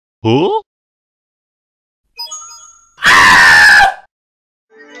Huh?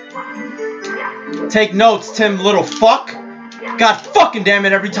 Take notes, Tim, little fuck. God fucking damn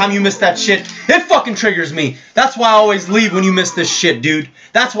it, every time you miss that shit, it fucking triggers me. That's why I always leave when you miss this shit, dude.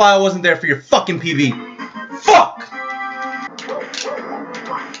 That's why I wasn't there for your fucking PB. Fuck!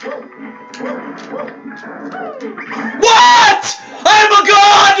 What? I'm a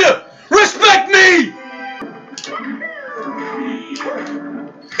god! Respect me!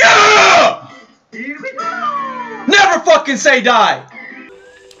 Yeah! Never fucking say die!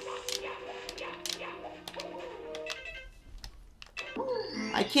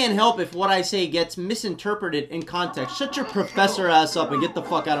 I can't help if what I say gets misinterpreted in context. Shut your professor ass up and get the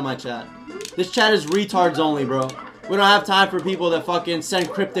fuck out of my chat. This chat is retards only, bro. We don't have time for people that fucking send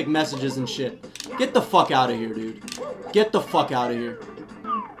cryptic messages and shit. Get the fuck out of here, dude. Get the fuck out of here.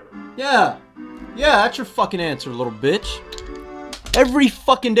 Yeah. Yeah, that's your fucking answer, little bitch. Every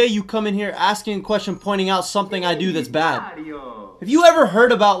fucking day you come in here asking a question, pointing out something I do that's bad. Have you ever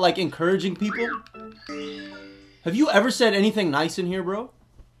heard about, like, encouraging people? Have you ever said anything nice in here, bro?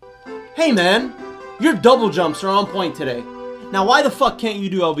 Hey, man, your double jumps are on point today. Now, why the fuck can't you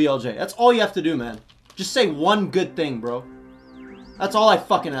do LBLJ? That's all you have to do, man. Just say one good thing, bro. That's all I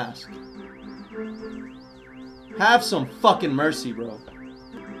fucking ask. Have some fucking mercy, bro.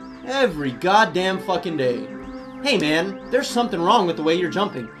 Every goddamn fucking day. Hey, man, there's something wrong with the way you're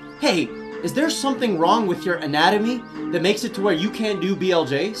jumping. Hey, is there something wrong with your anatomy that makes it to where you can't do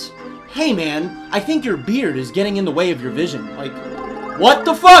BLJs? Hey, man, I think your beard is getting in the way of your vision. Like, what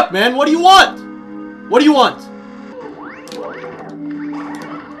the fuck, man? What do you want? What do you want?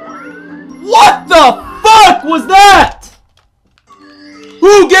 What the fuck was that?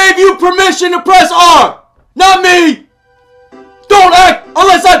 Who gave you permission to press R? Not me! Don't act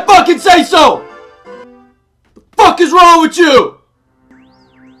unless I fucking say so! The fuck is wrong with you?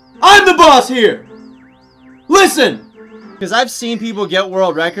 I'm the boss here! Listen! Because I've seen people get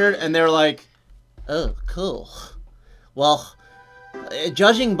world record and they're like, oh, cool. Well,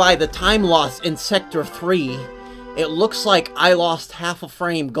 judging by the time loss in Sector 3, it looks like I lost half a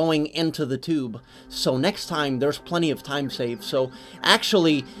frame going into the tube. So next time, there's plenty of time saved. So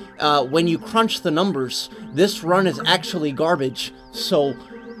actually, when you crunch the numbers, this run is actually garbage. So,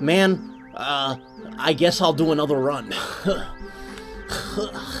 man, I guess I'll do another run.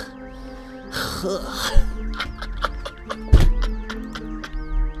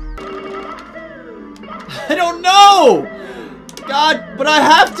 I don't know! God, but I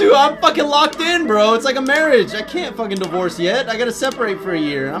have to! I'm fucking locked in, bro! It's like a marriage! I can't fucking divorce yet! I gotta separate for a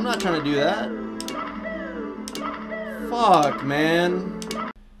year. I'm not trying to do that. Fuck, man.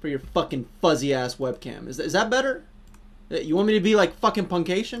 For your fucking fuzzy-ass webcam. Is that better? You want me to be like fucking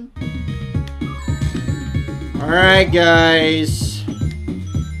Punkation? Alright, guys.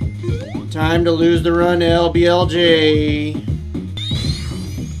 Time to lose the run to LBLJ.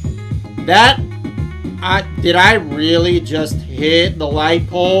 Did I really just hit the light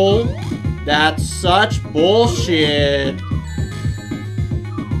pole? That's such bullshit. Is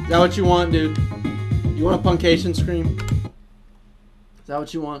that what you want, dude? You want a Punkation scream? Is that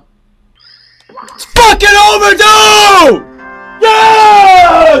what you want? It's fucking overdue!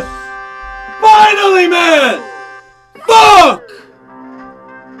 Yes! Finally, man! Fuck!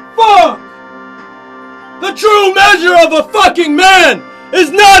 Fuck! The true measure of a fucking man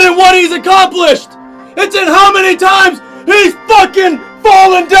is not in what he's accomplished! It's in how many times he's fucking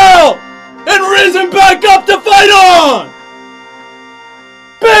fallen down and risen back up to fight on!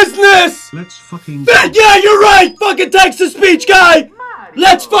 Business! Let's fucking go. Yeah, you're right! Fucking text-to-speech guy!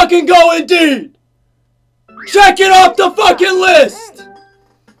 Let's fucking go indeed! Check it off the fucking list!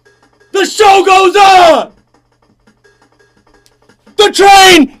 The show goes on! The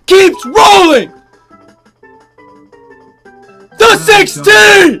train keeps rolling! The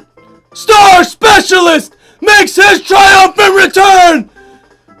 16! Star Specialist makes his triumphant return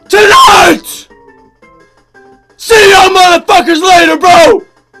tonight! See y'all motherfuckers later, bro!